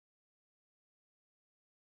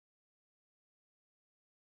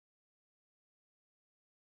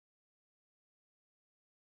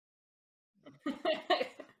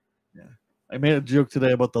Yeah, I made a joke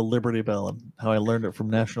today about the Liberty Bell and how I learned it from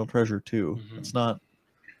National Treasure too. It's not.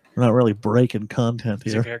 We're not really breaking content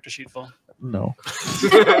Is here. your character sheet full? No.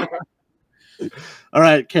 All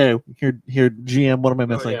right, okay. Here, GM. What am I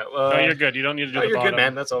missing? No, you're good. You don't need to do the you're bottom. good,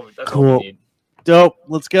 man. That's all. That's Cool. all we need. Dope.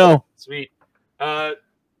 Let's go. Sweet. Can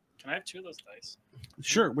I have 2 of those dice?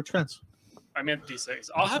 Sure. Which ones? I meant D6.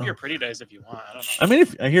 I'll have your pretty dice if you want. I don't know. I mean,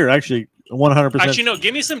 if I hear actually 100%. Actually, no.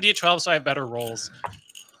 Give me some D12 so I have better rolls.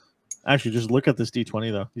 Actually, just look at this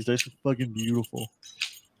D20 though. These dice are fucking beautiful.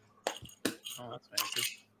 Oh, that's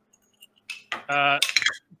fancy.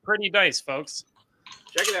 Pretty dice, folks.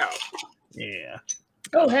 Check it out. Yeah.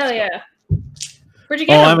 Oh hell yeah! Where'd you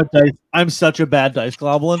get them? I'm such a bad dice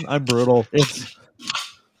goblin. I'm brutal.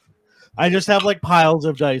 I just have like piles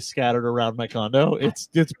of dice scattered around my condo. It's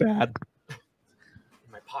bad.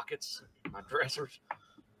 My pockets, my dressers.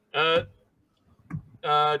 Want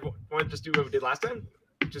to just do what we did last time?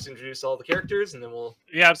 Just introduce all the characters, and then we'll.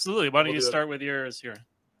 Yeah, absolutely. Why don't you start with yours here?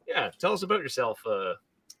 Yeah, tell us about yourself.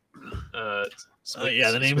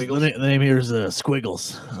 Yeah, the name here is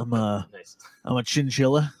Squiggles. Nice. I'm a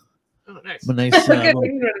chinchilla. Oh, nice. I'm a nice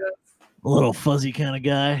little fuzzy kind of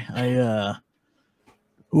guy.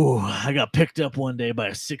 I got picked up one day by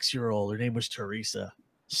a 6-year-old. Her name was Teresa.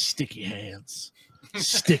 Sticky hands.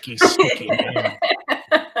 Sticky hands.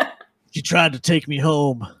 She tried to take me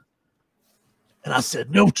home. And I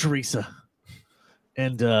said, no, Teresa.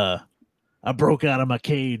 And I broke out of my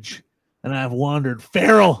cage. And I've wandered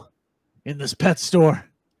feral in this pet store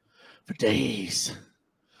for days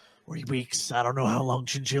or weeks. I don't know how long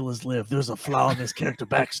chinchillas live. There's a flaw in this character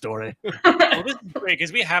backstory. Well, this is great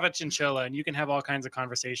because we have a chinchilla and you can have all kinds of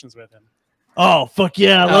conversations with him. Oh, fuck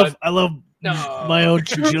yeah. I love my own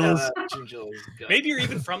chinchillas. Maybe you're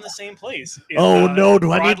even from the same place. In, no. Do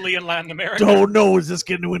broadly in Latin America? Oh, no. Is this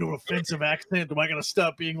getting into an offensive accent? Am I going to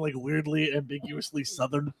stop being like weirdly, ambiguously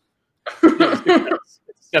Southern?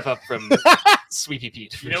 Step up from Sweetie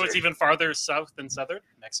Pete. You know what's even farther south than Southern?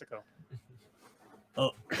 Mexico.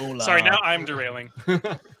 Oh, hola. Sorry, now I'm derailing.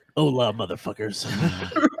 Hola, motherfuckers.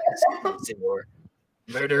 Senor.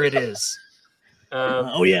 Murder it is.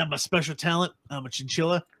 Oh yeah, my special talent. I'm a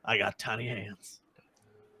chinchilla. I got tiny hands,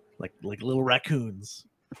 like little raccoons.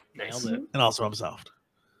 Nice. And also, I'm soft.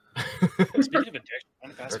 Speaking of addiction,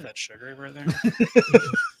 want to pass me that sugar over there?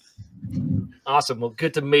 Awesome. Well,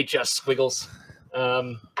 good to meet you, Squiggles.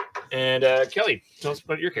 And Kelly, tell us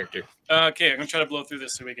about your character. Okay, I'm gonna try to blow through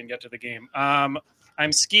this so we can get to the game. I'm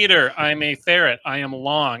Skeeter. I'm a ferret. I am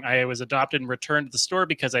long. I was adopted and returned to the store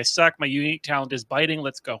because I suck. My unique talent is biting.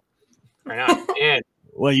 Let's go. Right on. And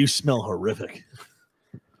well, you smell horrific.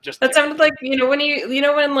 That sounded like when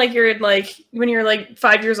you're like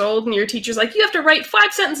 5 years old and your teacher's like, you have to write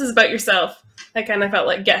 5 sentences about yourself. That kind of felt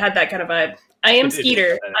like had that kind of vibe. I am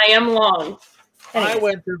Skeeter. I am long. I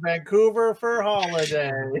went to Vancouver for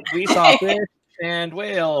holiday. We saw fish and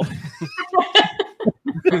whale.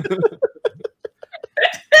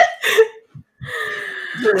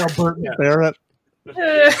 You're a Burton Barrett.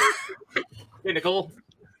 Hey, Nicole.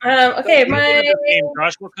 Okay, my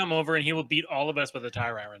Josh will come over and he will beat all of us with a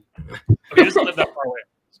tire iron. Okay, just live that far away.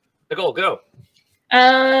 Nicole, go.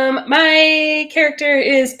 My character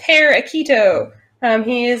is Per Akito.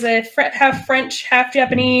 He is a half French, half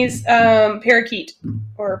Japanese parakeet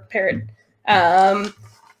or parrot. My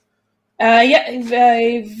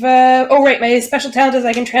special talent is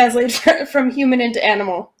I can translate from human into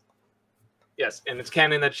animal. Yes, and it's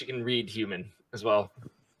canon that she can read human as well.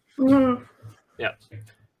 Mm-hmm. Yeah.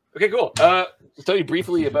 Okay, cool. I'll tell you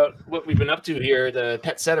briefly about what we've been up to here at the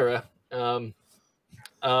Pet Cetera.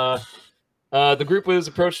 The group was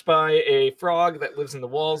approached by a frog that lives in the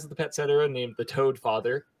walls of the Pet Cetera named the Toad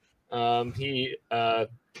Father. He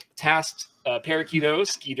tasked Parakeeto,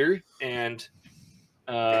 Skeeter, and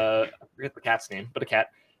I forget the cat's name, but a cat,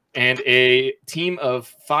 and a team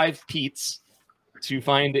of 5 Petes to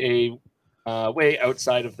find a way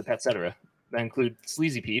outside of the Pet Cetera. That include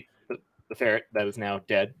Sleazy Pete, the ferret that is now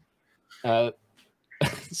dead,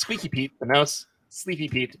 Squeaky Pete, the mouse, Sleepy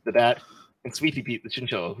Pete, the bat, and Sweepy Pete, the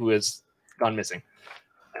chinchilla, who has gone missing.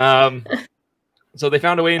 So they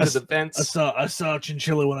found a way into the fence. I saw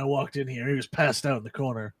Chinchilla when I walked in here. He was passed out in the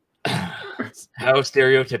corner. How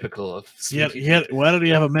stereotypical of why did he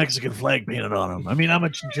have a Mexican flag painted on him? I mean, I'm a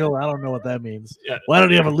chinchilla. I don't know what that means. Yeah. Why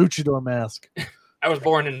did he have a luchador mask? I was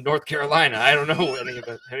born in North Carolina. I don't know any of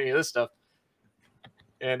this stuff.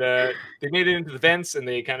 And they made it into the fence, and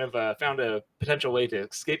they kind of found a potential way to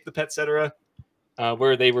escape the Pet Cetera,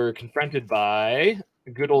 where they were confronted by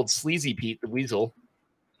good old Sleazy Pete, the weasel,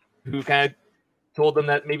 who kind of told them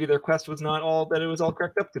that maybe their quest was not all that it was all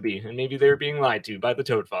cracked up to be, and maybe they were being lied to by the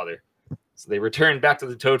Toad Father. So they returned back to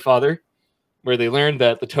the Toad Father, where they learned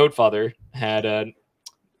that the Toad Father had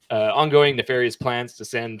ongoing nefarious plans to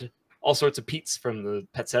send all sorts of Pete's from the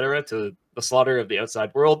Petcetera to the slaughter of the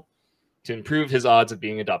outside world to improve his odds of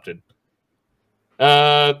being adopted.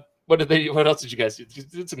 What else did you guys do? You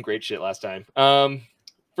did some great shit last time.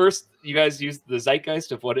 First, you guys used the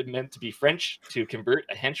zeitgeist of what it meant to be French to convert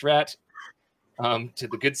a hench rat to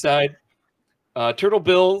the good side. Turtle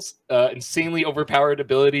Bill's insanely overpowered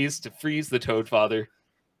abilities to freeze the Toad Father.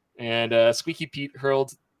 And Squeaky Pete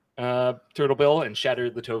hurled Turtle Bill and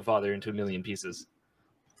shattered the Toad Father into a million pieces.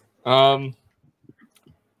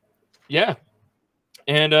 Yeah.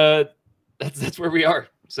 And that's where we are.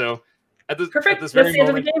 So at this very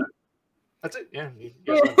moment, that's it. Yeah.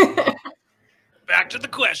 Back to the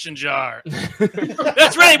question jar.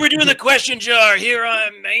 That's right. We're doing the question jar here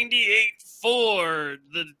on 98.4,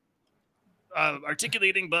 the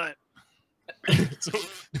articulating butt. So,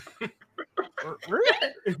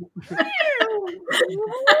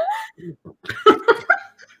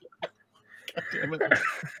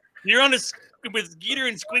 you're on with Geeter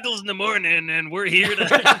and Squiggles in the morning, and we're here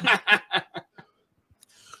to.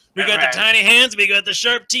 We got the tiny hands, we got the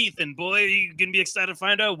sharp teeth, and boy, you can be excited to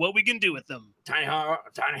find out what we can do with them. Tiny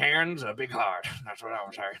hands, a big heart. That's what I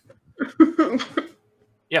was saying.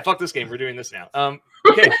 Yeah, fuck this game. We're doing this now.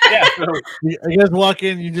 Okay, yeah. So, you guys walk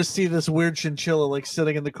in, you just see this weird chinchilla like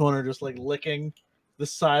sitting in the corner, just like licking the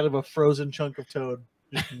side of a frozen chunk of toad.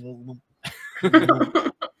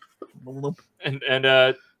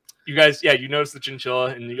 and you guys, yeah, you notice the chinchilla,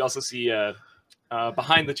 and you also see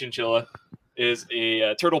behind the chinchilla is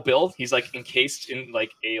a Turtle Bill. He's like encased in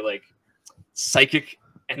like a psychic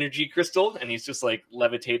energy crystal, and he's just like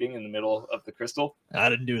levitating in the middle of the crystal. I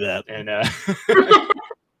didn't do that. And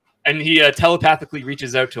and he telepathically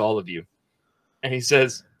reaches out to all of you, and he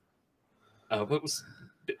says, "What was?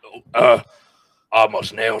 I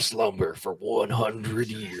must now slumber for 100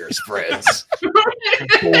 years, friends,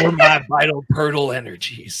 for my vital Purtle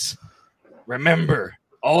energies. Remember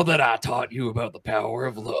all that I taught you about the power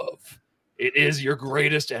of love. It is your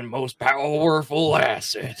greatest and most powerful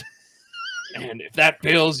asset. And if that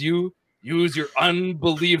fails you, use your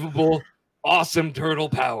unbelievable, awesome turtle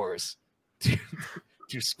powers to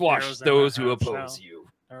squash those who oppose you."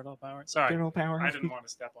 Turtle power? Sorry. Turtle power. I didn't want to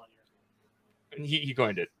step on you. And he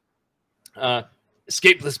coined it.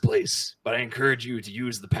 Escape this place, but I encourage you to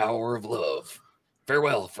use the power of love.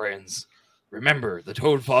 Farewell, friends. Remember, the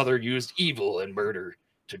Toad Father used evil and murder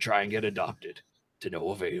to try and get adopted, to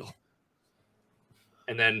no avail.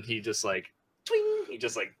 And then he just like, twing, he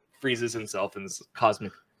just like freezes himself in this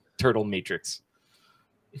cosmic turtle matrix.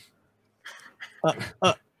 What's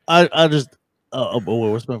my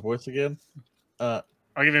voice again? I'll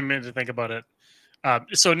give you a minute to think about it.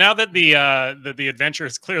 So now that the adventure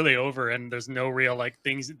is clearly over and there's no real like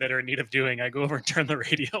things that are in need of doing, I go over and turn the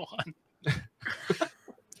radio on.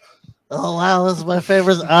 Oh wow, this is my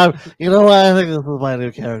favorite. You know what? I think this is my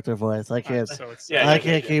new character voice. I can't. I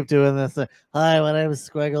can't keep doing this. Hi, my name is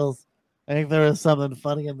Squiggles. I think there is something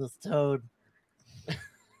funny in this toad.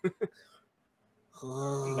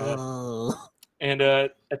 And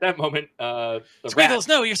at that moment, Squiggles,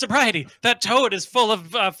 no, your sobriety. That toad is full of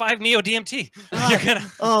 5-Neo DMT. You're gonna.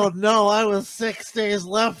 Oh no, I was 6 days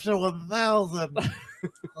left to 1,000.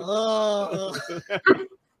 Oh.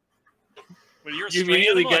 Well, you're you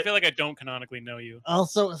immediately I feel like I don't canonically know you.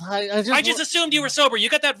 Also, I just assumed you were sober. You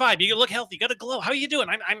got that vibe. You look healthy. You got a glow. How are you doing?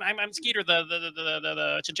 I'm Skeeter,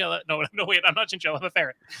 the chinchilla. No, wait, I'm not chinchilla. I'm a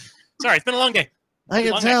ferret. Sorry, it's been a long day. I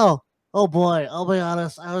can tell. Day. Oh boy, I'll be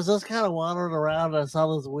honest. I was just kind of wandering around. And I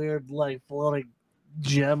saw this weird, like, floating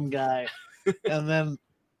gem guy, and then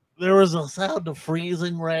there was a sound of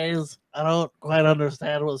freezing rays. I don't quite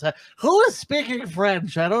understand what was happening. Who is speaking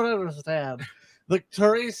French? I don't understand.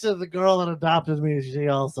 Teresa, the girl that adopted me, she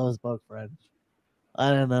also spoke French. I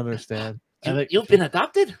didn't understand. You've been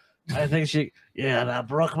adopted? I think and I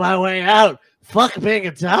broke my way out. Fuck being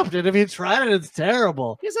adopted. If you tried it, it's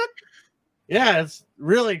terrible. Is it? Yeah, it's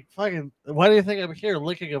really fucking. Why do you think I'm here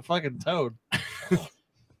licking a fucking toad?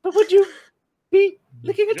 But would you be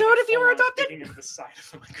licking a toad if you were adopted?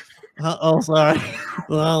 Oh, sorry.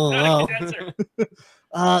 Well.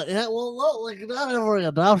 Yeah, well, look, like, not every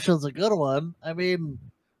adoption's a good one. I mean,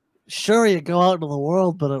 sure, you go out into the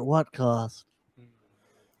world, but at what cost?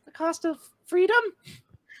 The cost of freedom?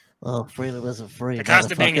 Well, freedom isn't free. The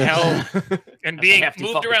cost of being held and being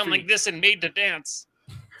moved around like this and made to dance.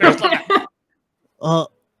 Yeah, I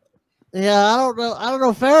don't know. I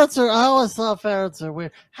always thought ferrets are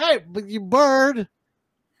weird. Hey, but you bird.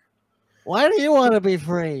 Why do you want to be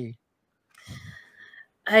free?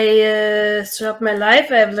 Throughout my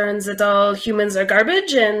life, I've learned that all humans are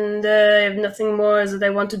garbage, and I have nothing more that I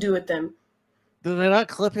want to do with them. Do they not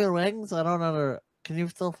clip your wings? I don't know. Can you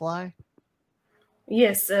still fly?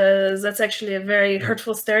 Yes, that's actually a very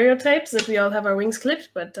hurtful stereotype that we all have our wings clipped,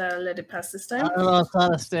 but I'll let it pass this I time. don't know. It's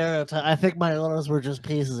not a stereotype. I think my owners were just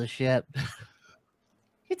pieces of shit.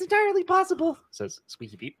 It's entirely possible, says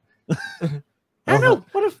Squeaky Pete. I don't know.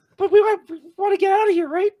 But we want to get out of here,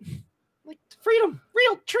 right? Like freedom,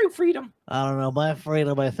 real, true freedom. I don't know. My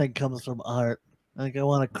freedom, I think, comes from art. I think I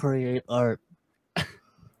want to create art.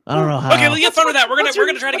 I don't know how. Okay, well, you have fun with that. We're gonna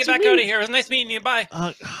try to get back out of here. It was nice meeting you. Bye.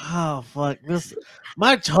 Oh fuck!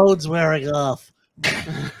 My toad's wearing off.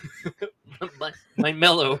 my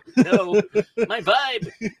mellow, no, my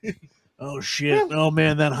vibe. Oh shit! Oh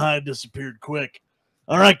man, that hide disappeared quick.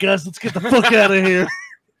 All right, guys, let's get the fuck out of here.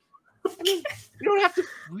 I mean, we don't have to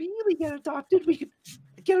really get adopted. We could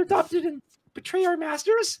get adopted and betray our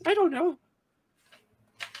masters. I don't know.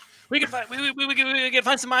 We could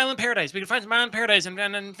find some island paradise. We could find some island paradise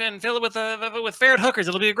and fill it with ferret hookers.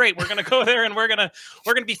 It'll be great. We're gonna go there and we're gonna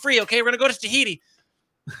be free. Okay, we're gonna go to Tahiti.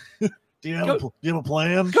 Do you have a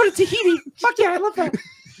plan? Go to Tahiti. Fuck yeah, I love that.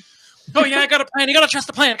 Oh yeah, I got a plan. You gotta trust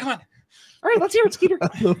the plan. Come on. All right, let's hear it, Skeeter.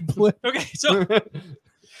 Okay, so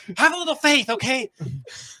have a little faith, okay?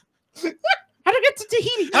 How to get to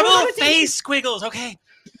Tahiti? Have a little faith, Squiggles, okay?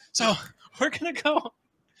 So we're gonna go.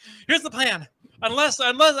 Here's the plan. Unless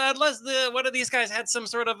one of these guys had some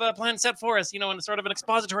sort of plan set for us, in sort of an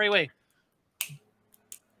expository way.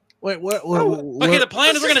 Wait, what? Okay, the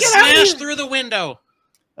plan is we're gonna smash through the window.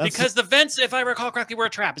 Because the vents, if I recall correctly, were a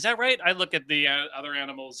trap. Is that right? I look at the other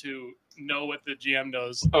animals who know what the GM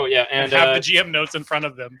knows. Oh, yeah. And have the GM notes in front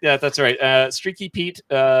of them. Yeah, that's right. Streaky Pete,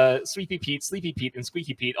 Sweepy Pete, Sleepy Pete, and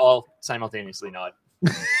Squeaky Pete all simultaneously nod.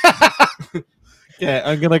 Okay,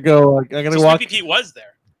 I'm going to go. I'm going to walk. Sleepy Pete was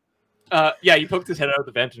there. Yeah, he poked his head out of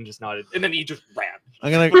the vent and just nodded. And then he just ran.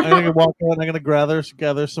 I'm gonna walk out. I'm gonna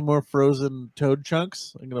gather some more frozen toad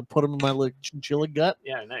chunks. I'm gonna put them in my like chinchilla gut.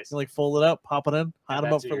 Yeah, nice. And, fold it up, pop it in, hide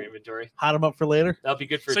them up for inventory. Hide them up for later. That'll be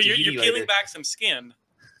good for. So you're peeling later. back some skin,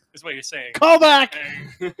 is what you're saying. Call back.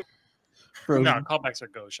 No, callbacks are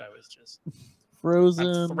gauche. I was just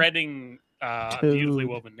frozen threading a beautifully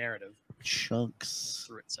woven narrative chunks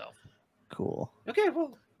through itself. Cool. Okay,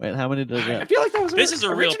 well. Wait, how many did I get? I feel like that was. This is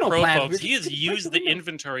a real pro, plan. folks. He has used the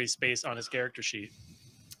inventory space on his character sheet.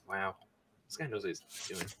 Wow, this guy knows what he's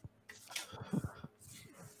doing.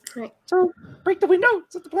 Right. So, break the window.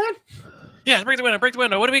 Is that the plan? Yeah, break the window. Break the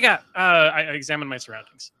window. What do we got? I examined my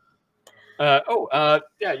surroundings.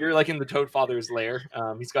 Yeah, you're like in the Toad Father's lair.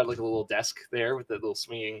 He's got like a little desk there with the little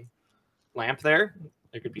swinging lamp there.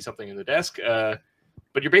 There could be something in the desk. But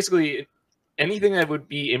you're basically anything that would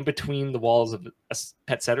be in between the walls of a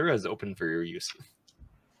pet setter is open for your use.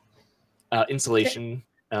 Insulation.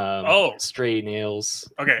 Stray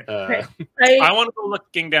nails. Okay. I want to go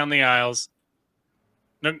looking down the aisles.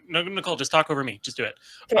 No, Nicole, just talk over me. Just do it.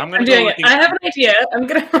 Okay, I'm doing it. I have an idea.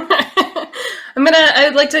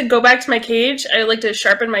 I'd like to go back to my cage. I'd like to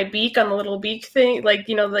sharpen my beak on the little beak thing. Like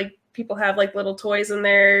people have like little toys in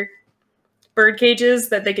their bird cages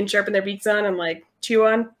that they can sharpen their beaks on and like chew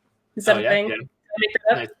on. Is that a thing? Yeah. Can I make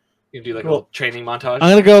that up? Nice. You can do like a little training montage.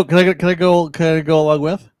 I'm gonna go. Can I go along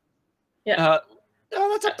with? Yeah.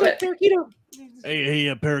 That's up to Parakeeto. Hey,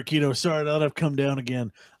 Parakeeto. Sorry that I've come down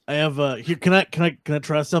again. I have here. Can I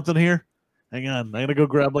try something here? Hang on. I'm gonna go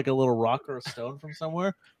grab like a little rock or a stone from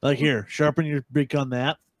somewhere. Like here, sharpen your beak on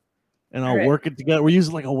that, and I'll work it together. We're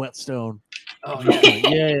using like a whetstone. Oh yeah,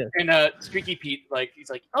 yeah. And Streaky Pete, he's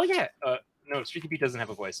like, oh yeah. No, Streaky Pete doesn't have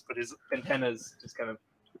a voice, but his antennas just kind of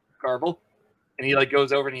garble, and he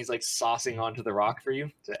goes over and he's saucing onto the rock for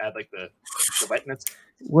you to add the wetness.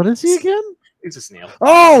 What is he again? He's a snail.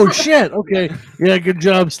 Oh shit! Okay, yeah, good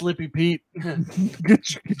job, Slippy Pete. good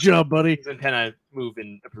job, buddy. His antenna move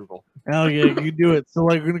in approval. Oh yeah, you do it. So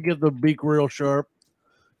we're gonna get the beak real sharp.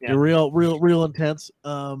 Yeah, real intense.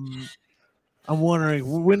 I'm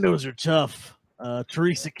wondering, windows are tough.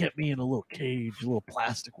 Teresa kept me in a little cage, a little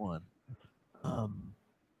plastic one.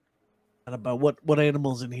 And about what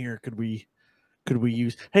animals in here could we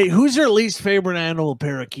use? Hey, who's your least favorite animal,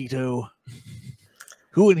 Parakeeto?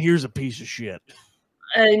 Who in here's a piece of shit?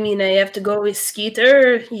 I mean, I have to go with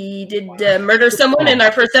Skeeter. He did murder someone in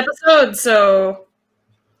our first episode, so.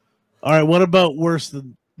 All right, what about worse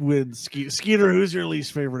than with Skeeter? Who's your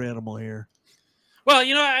least favorite animal here? Well,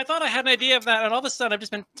 I thought I had an idea of that, and all of a sudden I've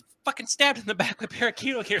just been fucking stabbed in the back with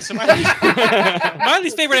parakeet here. So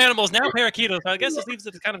Miley's favorite animal is now parakeet. So I guess this leaves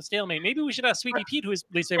it kind of a stalemate. Maybe we should ask Sweetie Pete who his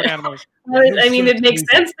least favorite animal is. I mean, it makes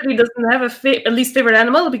sense that he doesn't have a least favorite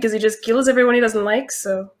animal because he just kills everyone he doesn't like.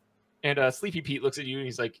 So. And Sleepy Pete looks at you and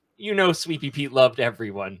he's like, "You know, Sleepy Pete loved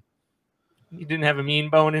everyone. He didn't have a mean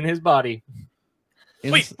bone in his body."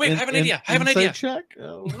 Wait! I have an idea. I have an idea. Check?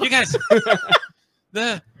 Oh. You guys,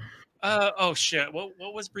 oh shit! What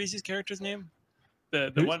was Breezy's character's name?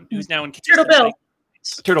 The one who's now in Turtle Bill.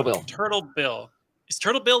 Turtle Bill. Turtle Bill. Is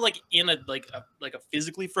Turtle Bill like in a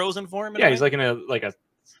physically frozen form? Yeah, he's like in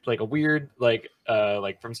a weird like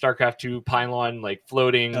from StarCraft 2 pylon like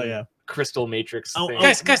floating crystal matrix thing.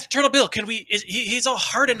 Guys, Turtle Bill, can we? He's all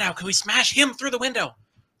hardened now. Can we smash him through the window?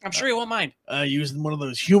 I'm sure he won't mind. Using one of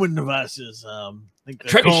those human devices. I think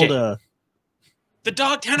they're Trebuchet. called the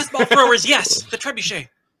dog tennis ball throwers. Yes, the Trebuchet.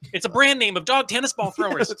 It's a brand name of dog tennis ball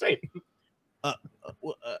throwers. That's right. I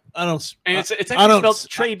don't. And it's actually spelled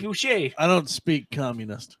Trebuchet. I don't speak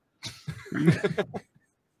communist.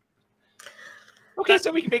 Okay,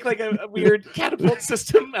 so we can make like a weird catapult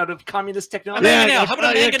system out of communist technology. Mangonel. How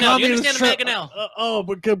about a mangonel? Do you understand a mangonel?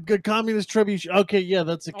 But communist trebuchet. Okay, yeah,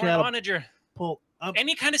 that's a catapult. Onager. Pull up.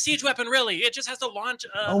 Any kind of siege weapon, really. It just has to launch.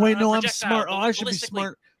 Oh wait, no, I'm smart. Oh, I should be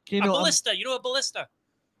smart. Okay, a ballista. You know a ballista.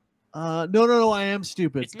 No, I am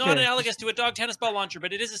stupid. It's not analogous to a dog tennis ball launcher,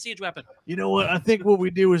 but it is a siege weapon. You know what? I think what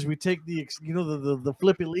we do is we take the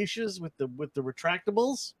flippy leashes with the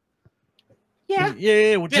retractables.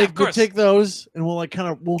 Yeah. We'll take those and we'll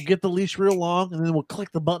we'll get the leash real long and then we'll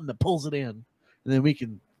click the button that pulls it in and then we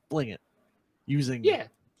can fling it using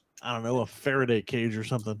I don't know, a Faraday cage or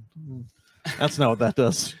something. That's not what that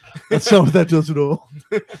does. That's not what that does at all.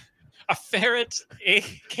 A ferret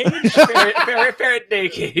cage? ferret day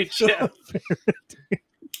cage. Yeah.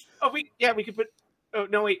 We could put. Oh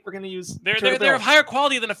no! Wait, we're gonna use. They're of higher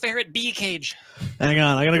quality than a ferret bee cage. Hang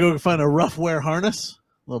on, I gotta go find a rough wear harness,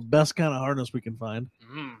 the best kind of harness we can find.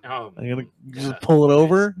 Oh, I'm gonna just pull it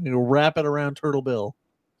over and wrap it around Turtle Bill.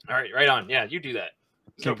 All right, right on. Yeah, you do that.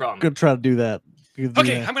 No problem. Gonna try to do that.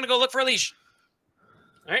 Okay, I'm gonna go look for a leash.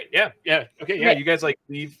 All right. Yeah. Okay. Yeah, you guys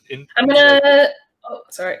leave in. I'm gonna. Oh,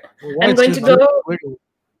 sorry. I'm going to go.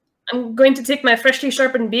 I'm going to take my freshly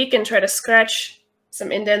sharpened beak and try to scratch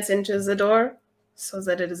some indents into the door, so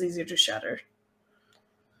that it is easier to shatter.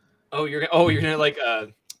 Oh, you're gonna like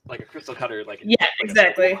a crystal cutter,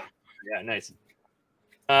 exactly. Yeah, nice.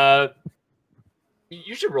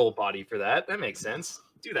 You should roll body for that. That makes sense.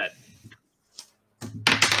 Do that.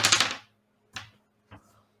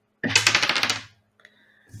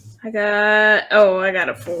 I got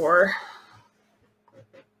a 4.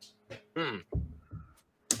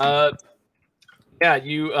 Yeah,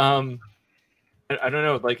 you I don't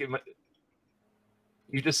know, like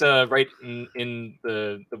you just write in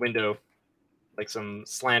the window like some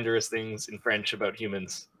slanderous things in French about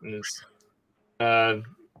humans, and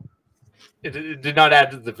it did not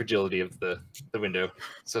add to the fragility of the window.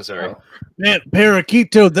 So sorry. Man,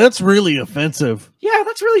 Paraquito, that's really offensive. Yeah,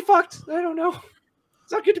 that's really fucked. I don't know.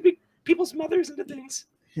 It's not good to be people's mothers into things.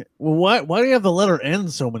 Well, why do you have the letter N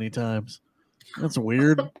so many times? That's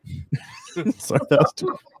weird. Sorry,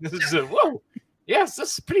 that was whoa. Yes,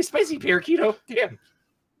 that's pretty spicy, Paraquito. Damn.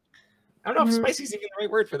 I don't know if spicy is even the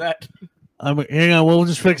right word for that. Hang on, we'll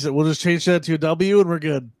just fix it. We'll just change that to a W and we're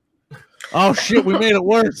good. Oh shit, we made it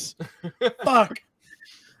worse. Fuck.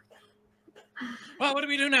 Well, what do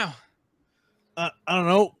we do now? I don't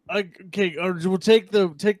know. Okay, or we'll take the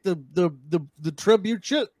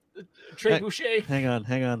trebuchet. Trebuchet. Hang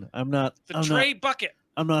on. I'm not bucket.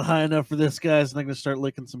 I'm not high enough for this, guys, and I'm gonna start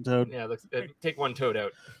licking some toad. Yeah, take one toad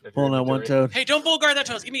out. Pulling out one toad. Hey, don't bull guard that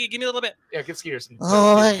toad. Give me a little bit. Yeah, give Skeeter some.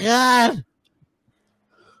 Oh my god.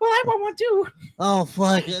 Well, I want one too. Oh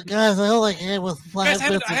fuck, guys! I only came with 5 guys,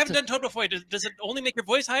 minutes. I haven't done toad before. Does it only make your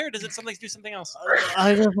voice higher? Or does it do something else?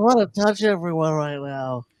 I just want to touch everyone right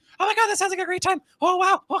now. Oh my god, that sounds like a great time. Oh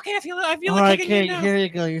wow. Okay, I feel it. All right, Kate, here you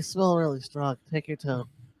go. You smell really strong. Take your toad.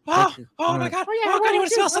 Oh my god. Oh god, you want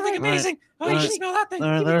to smell something amazing? Oh, you should smell that thing. All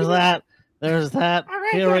right, there's that. There's that. All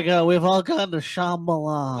right, here we go. We've all gone to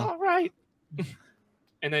Shambhala. All right.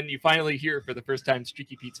 And then you finally hear for the first time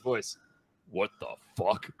Streaky Pete's voice. What the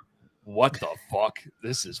fuck? What the fuck?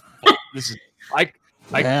 This is I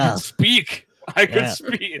can speak. I can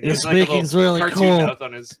speak. Your speaking's really cool.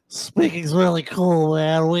 Speaking's really cool,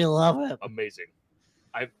 man. We love it. Amazing.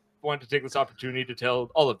 I want to take this opportunity to tell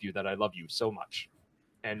all of you that I love you so much.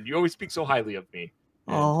 And you always speak so highly of me.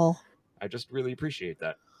 Oh. I just really appreciate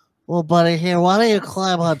that. Well, buddy, here, why don't you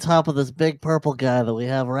climb on top of this big purple guy that we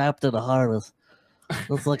have wrapped in a harness?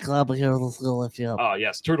 Let's let climb here. Let's go lift you up. Oh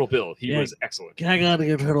yes, Turtle Bill. He Yeah. was excellent. Hang on to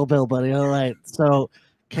your Turtle Bill, buddy. All right. So,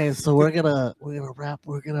 okay. So we're gonna wrap.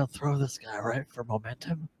 We're gonna throw this guy right for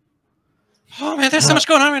momentum. Oh man, there's so much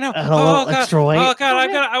going on right now. A Oh little god. extra weight. Oh god,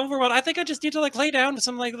 I overwhelmed. I think I just need to like lay down with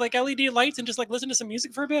some like LED lights and just like listen to some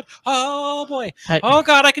music for a bit. Oh boy. Hey, Oh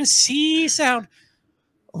god, I can see sound.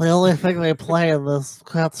 the only thing they play in this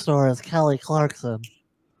cat store is Kelly Clarkson.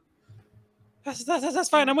 That's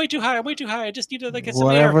fine. I'm way too high. I just need to like get some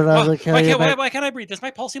Whatever air. doesn't kill you. Why can't I breathe? Does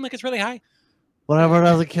my pulse seem like it's really high? Whatever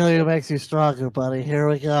doesn't kill you makes you stronger, buddy. Here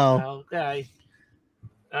we go. Okay.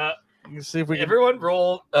 You see if we can Everyone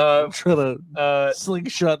roll try to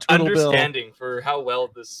slingshot Turtle Bill. understanding for how well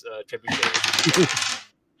this trebuchet is.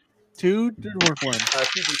 2 or 1.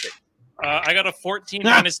 2d6. I got a 14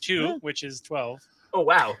 minus 2, which is 12. Oh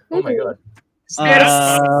wow! Oh my god!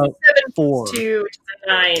 Uh, 4. 2 to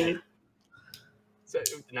 9. So,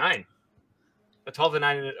 9. A 12 and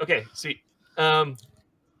 9. Okay, sweet.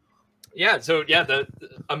 Yeah. So yeah,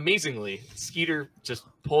 amazingly, Skeeter just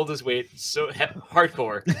pulled his weight so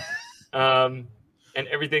hardcore, and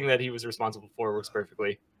everything that he was responsible for works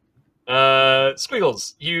perfectly.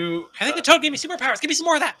 Squiggles, you. I think the toad gave me superpowers. Give me some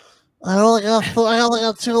more of that. I only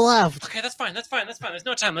got 2 left. Okay, that's fine. There's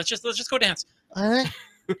no time. Let's just go dance. I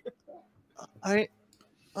think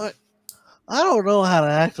I don't know how to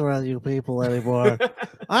act around you people anymore.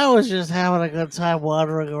 I was just having a good time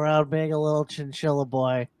wandering around being a little chinchilla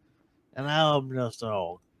boy. And now I'm just,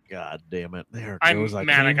 oh, god damn it. There it goes. I'm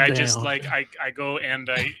manic. I just like, I go and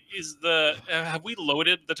have we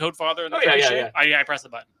loaded the Toad Father in the yeah. I press the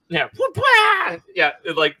button. Yeah. Yeah,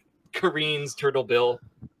 it like careens Turtle Bill.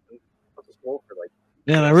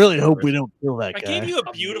 Man, I really hope we don't kill that I guy. gave you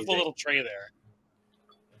a beautiful little tray there.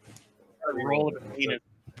 Roll of between it.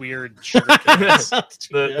 Weird sugar cakes.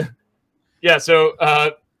 Yeah, so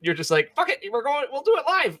you're just like, fuck it, we'll do it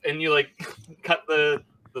live. And you like cut the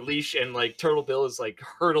leash, and like Turtle Bill is like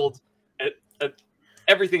hurtled.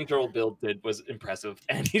 Everything Turtle Bill did was impressive,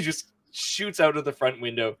 and he just shoots out of the front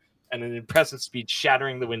window at an impressive speed,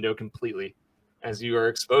 shattering the window completely as you are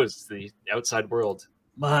exposed to the outside world.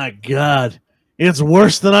 My god, it's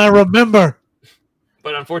worse than I remember.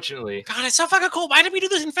 But unfortunately, God, it's so fucking cold. Why did we do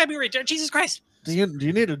this in February? Jesus Christ! Do you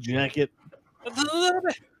need a jacket? A little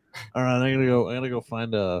bit. All right, I'm gonna go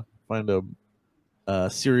find a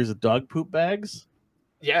series of dog poop bags.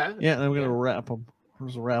 yeah, And I'm gonna wrap them.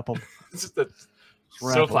 Just wrap them. it's just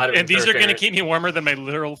so flattering. And these are going to keep me warmer than my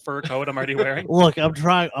literal fur coat I'm already wearing. Look, I'm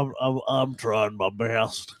trying. I'm trying my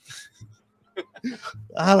best.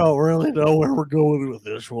 I don't really know where we're going with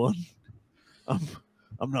this one.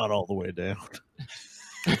 I'm not all the way down.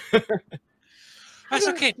 That's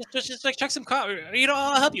okay. Just like chuck some coffee.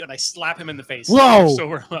 I'll help you. And I slap him in the face. Whoa! So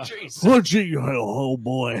we're Oh, gee, oh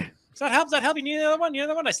boy. Does that help? You need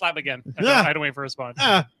another one? I slap again. I don't wait for a response.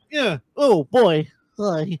 Yeah. Oh boy.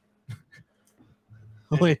 Hi.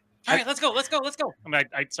 Wait. All right, let's go. I mean,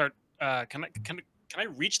 I start. Can I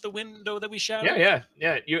reach the window that we shattered?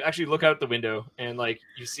 Yeah. You actually look out the window, and like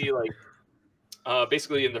you see like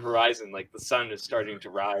basically in the horizon, like the sun is starting to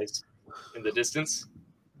rise in the distance,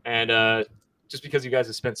 and just because you guys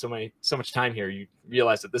have spent so much time here, you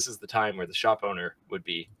realize that this is the time where the shop owner would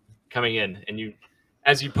be coming in, and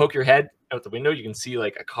as you poke your head out the window, you can see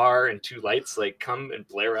like a car and 2 lights like come and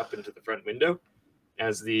blare up into the front window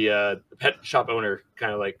as the pet shop owner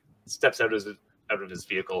kind of like steps out of his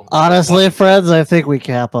vehicle. Honestly, friends, I think we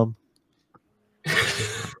cap him.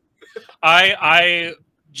 I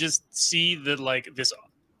just see this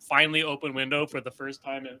finally open window for the first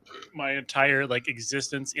time in my entire like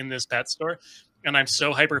existence in this pet store, and I'm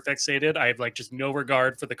so hyper fixated. I have like just no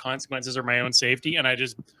regard for the consequences or my own safety, and I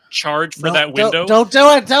just charge for that window. Don't do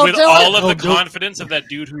it! Don't with do all it! of the confidence of that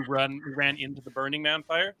dude who ran into the Burning Man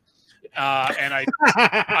fire, and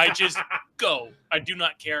I just go. I do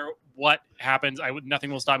not care what happens.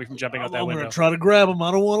 Nothing will stop me from jumping out that window. I'm gonna try to grab him.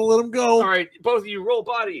 I don't want to let him go. All right, both of you roll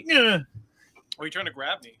body. Yeah. Are you trying to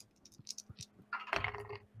grab me?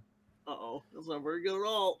 Uh-oh, that's not very good at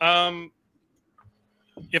all.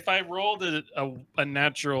 If I rolled a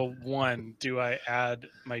natural 1, do I add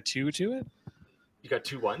my 2 to it? You got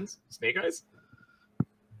 2 1s, Snake Eyes.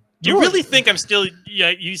 You really think I'm still? Yeah,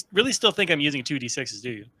 you really still think I'm using 2d6s,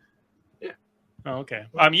 do you? Yeah. Oh, okay.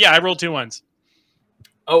 Yeah, I rolled 2 1s.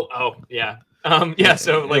 Oh, yeah. Yeah.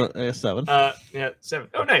 So like 7. Yeah, 7.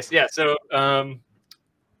 Oh, nice. Yeah. So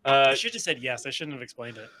I should have said yes. I shouldn't have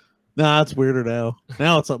explained it. Nah, it's weirder now.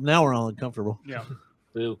 Now it's up. Now we're all uncomfortable. Yeah.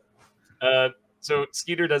 Boo. So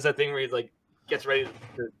Skeeter does that thing where he like gets ready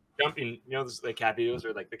to jump, and there's like cat videos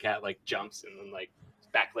where like the cat like jumps and then like his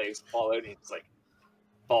back legs fall out and he just like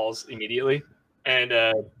falls immediately. And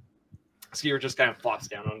Skeeter just kind of flops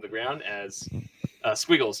down on the ground as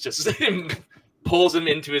Squiggles just pulls him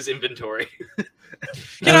into his inventory.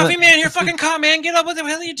 Get off me, man! You're fucking caught, man! Get up! What the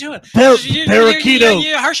hell are you doing? Parakeeto!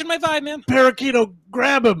 You're harshing my vibe, man. Parakeeto,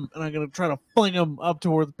 grab him! And I'm gonna try to fling him up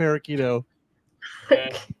toward the Parakeeto.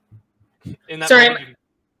 In that moment, you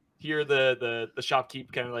hear the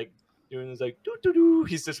shopkeep kind of like doing this like doo doo doo.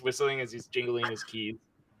 He's just whistling as he's jingling his keys,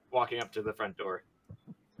 walking up to the front door.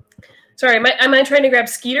 Sorry, am I trying to grab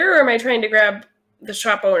Skeeter or am I trying to grab the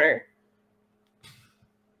shop owner?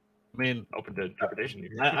 I mean, Open to interpretation.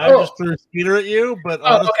 I just threw Skeeter at you, but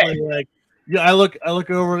honestly, like, yeah, I look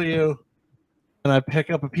over at you, and I pick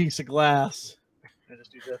up a piece of glass. I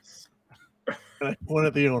just do this, and I point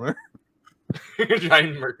at the owner. You're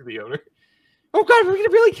trying to murder the owner. Oh God, we're gonna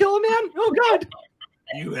really kill a man! Oh God!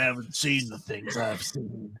 You haven't seen the things I've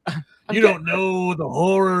seen. You don't know the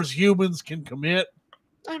horrors humans can commit.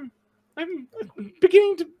 I'm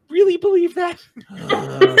beginning to really believe that.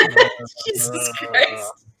 Jesus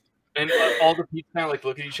Christ. And all the people kind of like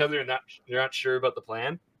look at each other and they're not sure about the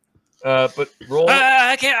plan. But roll.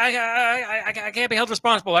 I can't be held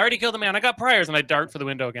responsible. I already killed a man. I got priors, and I dart for the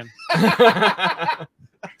window again. I'm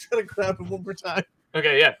gonna grab him one more time.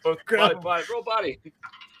 Okay, yeah. Both Grab body, roll body.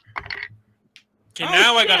 Okay,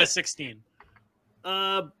 now I got a 16.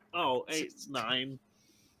 8, 9.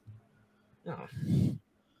 Oh.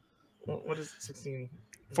 Well, what is 16?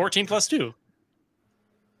 14 plus 2.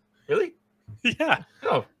 Really? Yeah.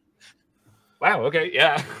 Oh. Wow. Okay.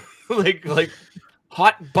 Yeah. like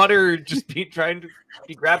hot butter just trying to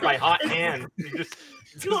be grabbed by hot hands. You just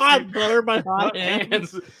hot butter by hot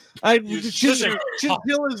hands.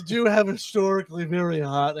 Chinchillas do have historically very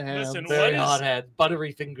hot hands. Listen, very hot hands,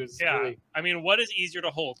 buttery fingers. Yeah. Really. I mean, what is easier to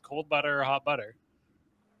hold, cold butter or hot butter?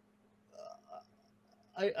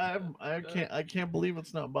 I can't believe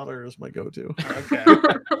it's not butter is my go-to. Okay.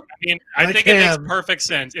 I mean, I think it makes perfect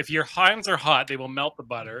sense. If your hands are hot, they will melt the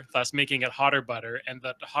butter, thus making it hotter butter, and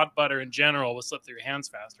the hot butter in general will slip through your hands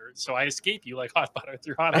faster. So I escape you like hot butter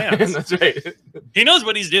through hot hands. That's right. He knows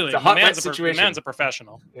what he's doing. It's a hot The man's a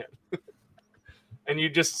professional. Yeah. And you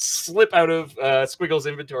just slip out of Squiggle's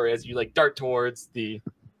inventory as you like dart towards the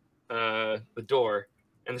door,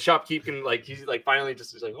 and the shopkeep can he's finally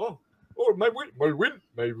just like, oh, my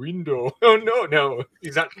window. Oh no,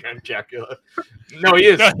 he's not Count Dracula. No, he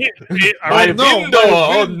is. My window.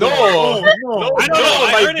 Oh no. I don't know.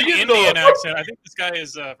 I heard an Indian accent. I think this guy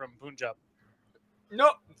is from Punjab.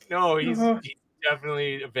 No, he's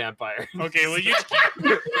definitely a vampire. Okay, well you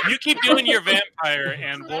keep doing your vampire,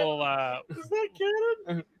 and we'll. Is that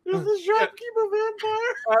canon? Is the shopkeep a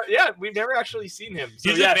vampire? Yeah, we've never actually seen him. So,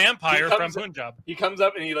 he's a vampire from Punjab. He comes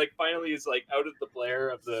up and he finally is out of the glare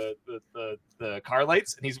of the car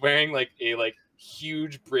lights, and he's wearing a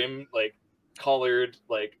huge brim collared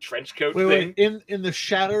trench coat thing. Wait, in the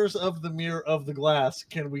shadows of the mirror of the glass,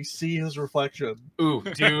 can we see his reflection? Ooh,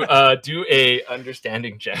 do a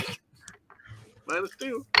understanding check.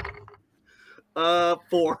 -2.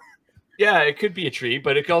 4. Yeah, it could be a tree,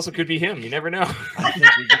 but it also could be him. You never know. I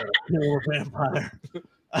think we gotta kill a vampire.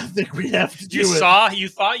 I think we have to do it. You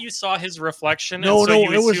thought you saw his reflection? No, and so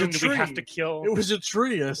you it was a assumed tree. we have to kill. It was a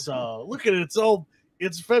tree I saw. Look at it.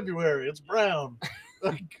 It's February. It's brown.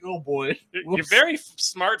 Oh boy. You're very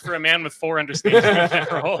smart for a man with 4 understanding in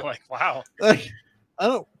general. Wow. I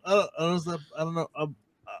don't know.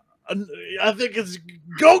 I think it's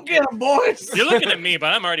go get him, boys. You're looking at me,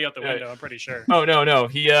 but I'm already out the window. I'm pretty sure. Oh no.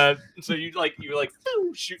 He so you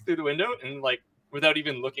shoot through the window, and without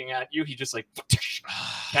even looking at you, he just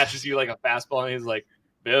catches you like a fastball, and he's like,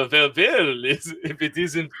 "Well, if it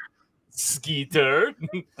isn't Skeeter."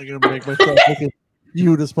 I'm gonna make myself look as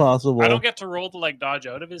cute as possible. I don't get to roll to dodge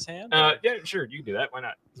out of his hand. Yeah, sure, you can do that. Why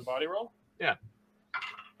not? It's a body roll. Yeah.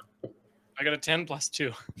 I got a 10 plus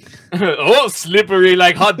 2. Oh, slippery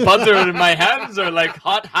like hot butter in my hands, or like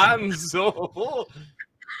hot hands. Oh.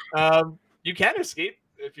 You can escape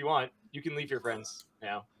if you want. You can leave your friends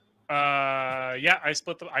now. Yeah, I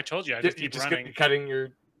split them. I told you, I just keep running. Cutting your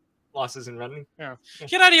losses and running. Yeah.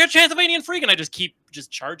 Get out of here, Transylvanian freak! And I just keep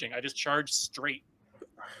charging. I just charge straight.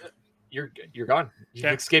 You're gone. You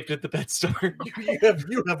escaped at the pet store.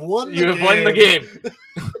 you have won. You have won the game.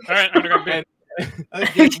 All right, underground band. I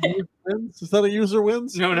guess wins. Is that a user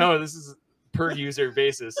wins? No, this is per user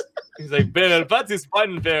basis. He's like, "Well, what is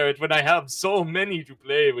fun for it when I have so many to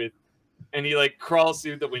play with?" And he crawls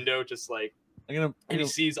through the window, just and he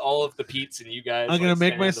sees all of the Pete's and you guys. I'm gonna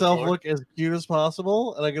make myself look as cute as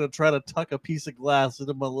possible, and I'm gonna try to tuck a piece of glass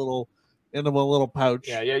into my little pouch.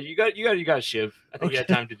 Yeah. You got a shiv. I think you had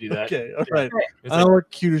time to do that. Okay, all right. I look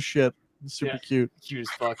cute as shit. Super cute. Cute as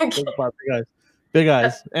fuck. Guys. Big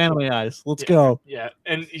eyes, anime eyes. Let's go. Yeah,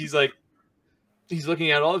 and he's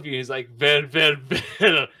looking at all of you. He's like, very, very,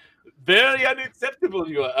 very, very unacceptable.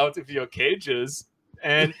 You are out of your cages.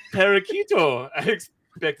 And Parakeeto, I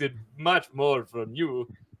expected much more from you.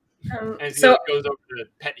 And he so goes over to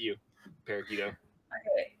pet you, Parakeeto.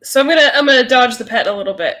 okay, so I'm gonna dodge the pet a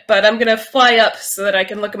little bit, but I'm gonna fly up so that I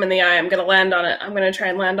can look him in the eye. I'm gonna land on it. I'm gonna try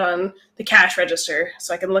and land on the cash register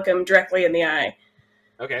so I can look him directly in the eye.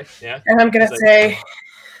 Okay, yeah. And I'm gonna say,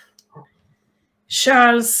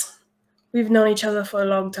 Charles, we've known each other for a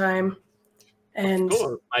long time, and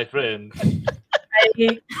Cool, my friend.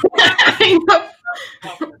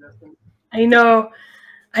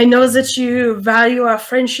 I know that you value our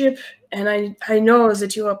friendship, and I know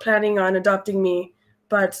that you are planning on adopting me,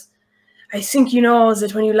 but I think you know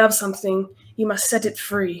that when you love something, you must set it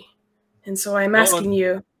free. And so I'm asking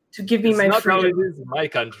you to give me my It's not how freedom. it is in my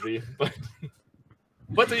country, but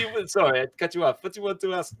what do you? Sorry, I cut you off. What do you want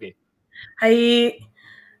to ask me?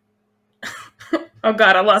 Oh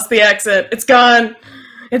God, I lost the accent. It's gone.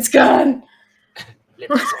 It's gone.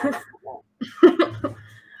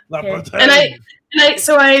 Okay. And I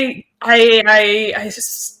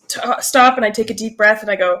stop and I take a deep breath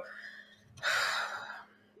and I go,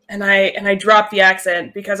 and I drop the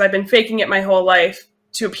accent because I've been faking it my whole life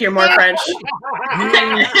to appear more French.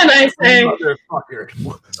 And I say,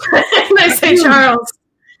 and I say, Charles,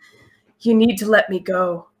 you need to let me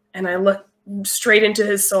go. And I look straight into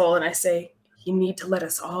his soul and I say, you need to let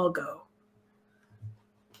us all go.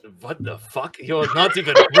 What the fuck? You're not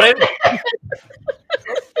even French?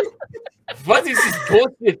 What is this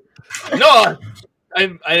bullshit? No,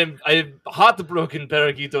 I am heartbroken,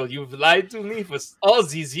 Parakeeto. You've lied to me for all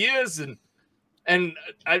these years, and I'm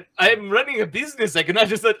running a business. I cannot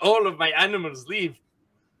just let all of my animals leave.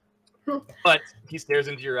 But he stares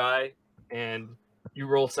into your eye, and you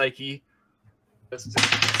roll psyche. Just to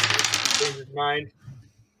change his mind.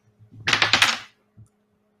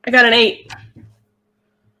 I got an 8.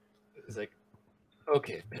 It's like,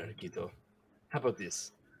 okay, Parakeeto, how about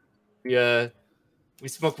this? We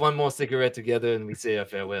smoke one more cigarette together and we say our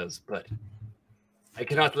farewells, but I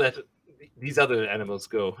cannot let these other animals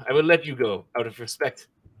go. I will let you go out of respect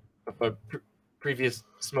of our previous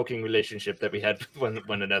smoking relationship that we had with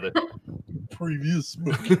one another. Previous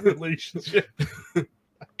smoking relationship.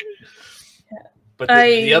 But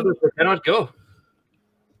the others cannot go.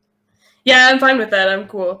 Yeah, I'm fine with that. I'm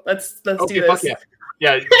cool. Let's do this. Fuck yeah.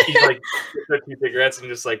 Yeah, he like took 2 cigarettes and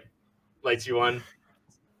just like lights you one,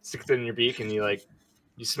 sticks it in your beak, and you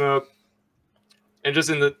smoke. And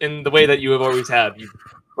just in the way that you have always had, you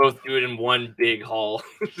both do it in one big haul.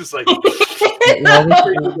 Just like while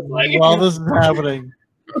this is happening,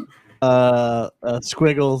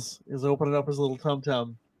 Squiggles is opening up his little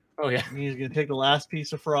tum-tum. Oh yeah. And he's gonna take the last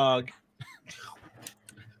piece of frog.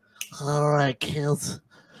 All right, kids.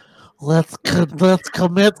 Let's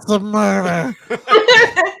commit some murder.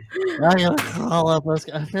 I'm gonna crawl up this.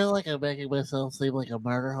 I feel like I'm making myself seem like a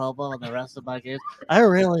murder hobo in the rest of my games. I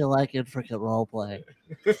really like intricate role playing.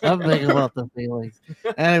 I'm big about the feelings.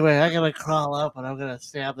 Anyway, I'm gonna crawl up and I'm gonna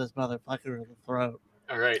stab this motherfucker in the throat.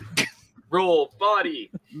 All right. Roll body.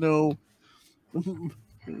 No.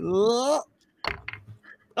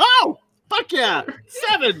 Oh, fuck yeah!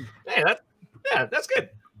 7. Hey, that's good.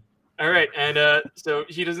 All right, and so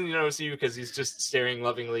he doesn't notice you because he's just staring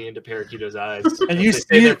lovingly into Parakeeto's eyes. And you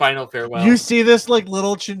say their final farewell. You see this like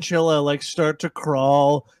little chinchilla like start to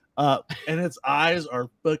crawl up, and its eyes are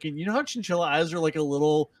fucking. You know how chinchilla eyes are like a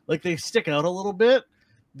little, like they stick out a little bit.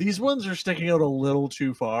 These ones are sticking out a little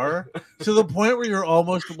too far to the point where you're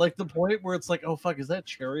almost like the point where it's like, oh fuck, is that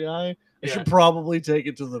cherry eye? I should probably take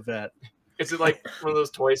it to the vet. Is it like one of those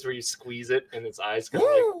toys where you squeeze it and its eyes go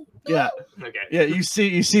like? Yeah. Okay. Yeah, you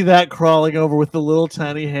see that crawling over with the little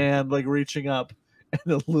tiny hand like reaching up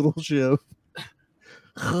and a little shiv.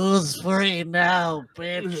 Who's free now,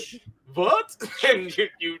 bitch? What? And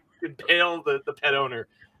you impale the pet owner,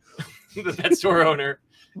 the pet store owner,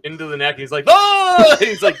 into the neck. He's like, oh!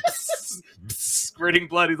 He's like squirting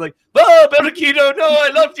blood. He's like, oh, Parakeeto, no, I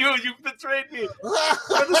loved you. You betrayed me.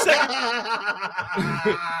 For the second.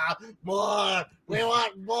 More. We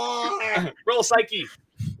want more. Roll psyche,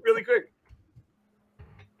 really quick.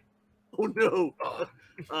 Oh no.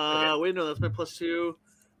 Wait, no, that's my +2.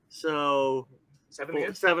 So 7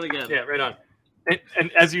 again. 7 again. Yeah, right on.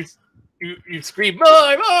 And as you scream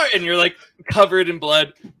more, and you're like covered in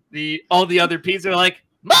blood. All the other pieces are like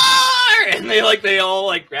more, and they all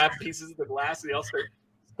like grab pieces of the glass and they all start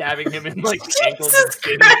stabbing him in like the ankles and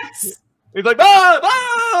skin. He's like, no,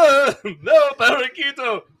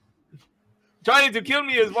 Parakeeto. trying to kill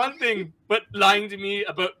me is one thing, but lying to me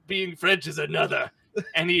about being French is another.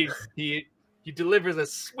 And he delivers a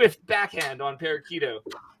swift backhand on Parakeeto.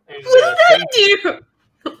 And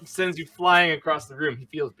sends you flying across the room. He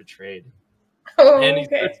feels betrayed. Oh, And he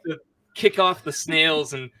okay. starts to kick off the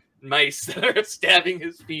snails and mice that are stabbing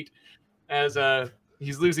his feet as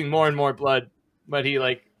he's losing more and more blood. But he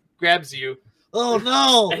like grabs you. Oh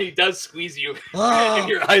no! And he does squeeze you. Oh, And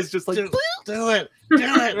your eyes just like do it! Do it! Do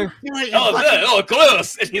it! You oh, fucking, good. Oh,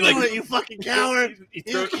 close. And he do like it, you fucking coward! he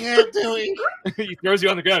You can't do it! he throws you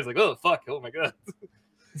on the ground. He's like, oh fuck, oh my god.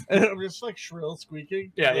 And I'm just like shrill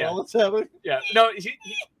squeaking. Yeah, yeah. All that's happening. Yeah, no, it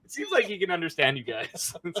seems like he can understand you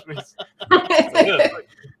guys. It's like,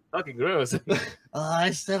 fucking gross.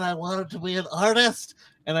 I said I wanted to be an artist,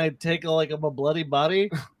 and I take like I'm a bloody body,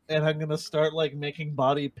 and I'm gonna start like making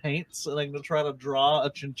body paints, and I'm gonna try to draw a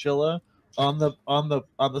chinchilla on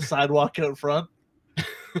the sidewalk out front.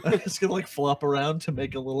 I'm just gonna like flop around to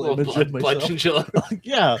make a little image of myself. Blood chinchilla.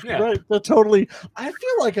 Yeah, Yeah. right. That totally. I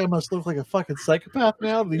feel like I must look like a fucking psychopath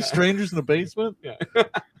now. These strangers in the basement. Yeah.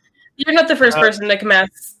 You're not the first person to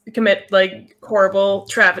commit like horrible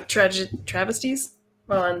travesties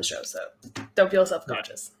while on the show, so don't feel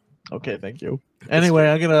self-conscious. Okay, thank you. Anyway,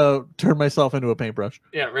 I'm gonna turn myself into a paintbrush.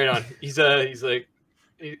 Yeah, right on. He's like,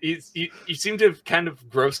 you seem to have kind of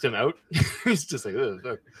grossed him out. He's just like, ugh,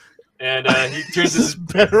 fuck. And he turns This is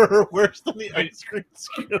better or worse than the ice cream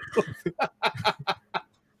scoop.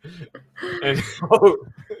 and oh,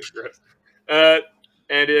 gross.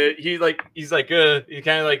 He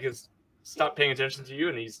kind of like has stopped paying attention to you,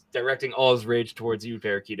 and he's directing all his rage towards you,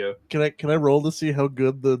 Parakeeto. Can I roll to see how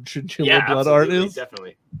good the chinchilla Yeah, blood art absolutely, is?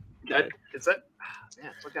 definitely.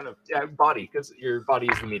 What kind of body? Because your body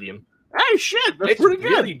is the medium. Hey, shit, that's It's pretty good.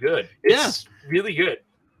 really good. It's really good,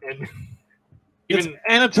 and It's even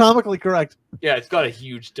anatomically correct. yeah, it's got a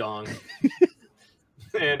huge dong,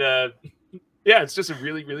 and yeah, it's just a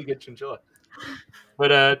really really good chinchilla.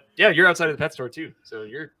 But yeah, you're outside of the pet store too, so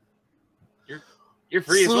you're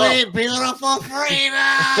free as well. Sweet, beautiful freedom!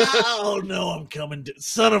 Oh no, I'm coming,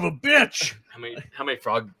 son of a bitch! How many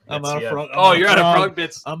frog? I'm bits out do you of have? frog. Oh, you're out of frog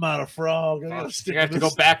bits. I'm out of frog. I gotta You're stick gonna have to go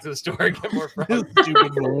back to the store and get more frog. This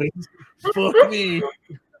stupid noise. Fuck me.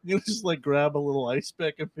 I'm gonna just like grab a little ice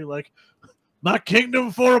pick and be like, "My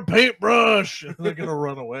kingdom for a paintbrush," and they're gonna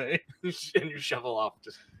run away. And you shovel off,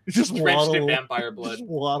 just Just drenched in waddle, vampire blood. just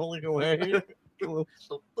waddling away.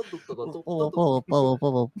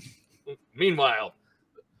 Meanwhile,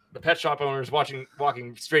 the pet shop owner is walking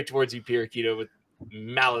straight towards you, Parakeeto, with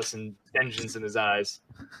malice and vengeance in his eyes.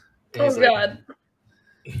 And Oh he's like, god.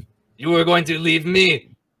 you were going to leave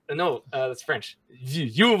me. No, that's French.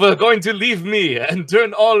 You were going to leave me and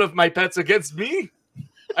turn all of my pets against me?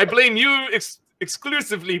 I blame you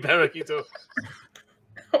exclusively, Parakeeto.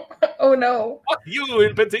 Oh no. Fuck you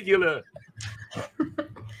in particular.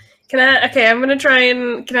 I'm gonna try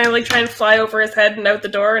and try and fly over his head and out the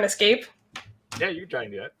door and escape? Yeah, you can try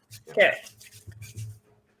and do that. Okay.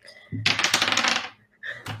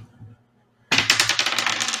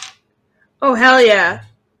 Oh hell yeah.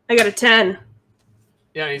 I got a 10.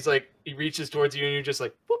 Yeah, he's like, he reaches towards you and you're just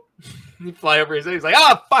like, whoop. You fly over his head. He's like,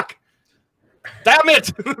 ah, fuck. Damn it.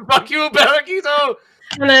 Fuck you, Parakeeto.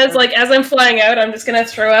 And then it's like, as I'm flying out, I'm just gonna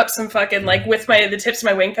throw up some fucking, like, with the tips of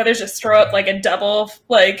my wing feathers, just throw up, like, a double,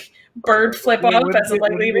 like, bird flip off as I'm,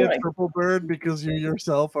 like, leaving. A triple bird because you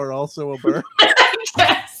yourself are also a bird.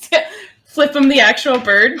 Yes. Flip him the actual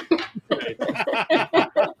bird.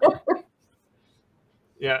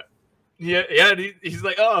 Yeah. He's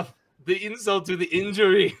like, oh, the insult to the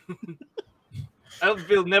injury. I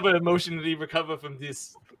will never emotionally recover from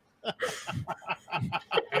this.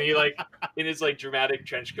 And he, like, in his, like, dramatic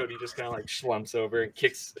trench coat, he just kind of, like, slumps over and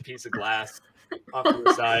kicks a piece of glass off to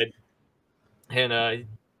the side. And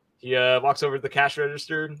he walks over to the cash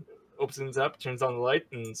register, opens up, turns on the light,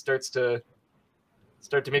 and starts to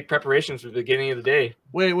make preparations for the beginning of the day.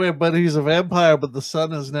 Wait, but he's a vampire, but the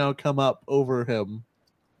sun has now come up over him.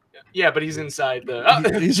 Yeah, but he's inside the.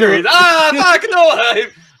 He's Fuck! No,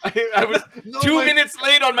 I was 2 minutes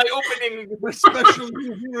late on my opening. My special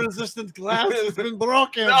UV-resistant glass has been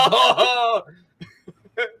broken. No.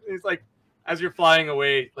 He's like, as you're flying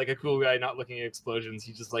away, like a cool guy not looking at explosions,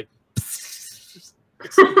 he just like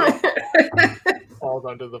falls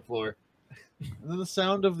onto the floor. And then the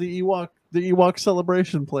sound of the Ewok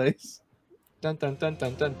celebration plays. Dun dun dun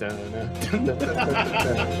dun dun dun dun dun dun dun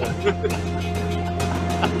dun.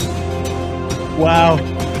 Wow.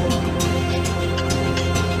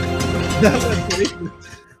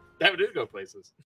 That would go places.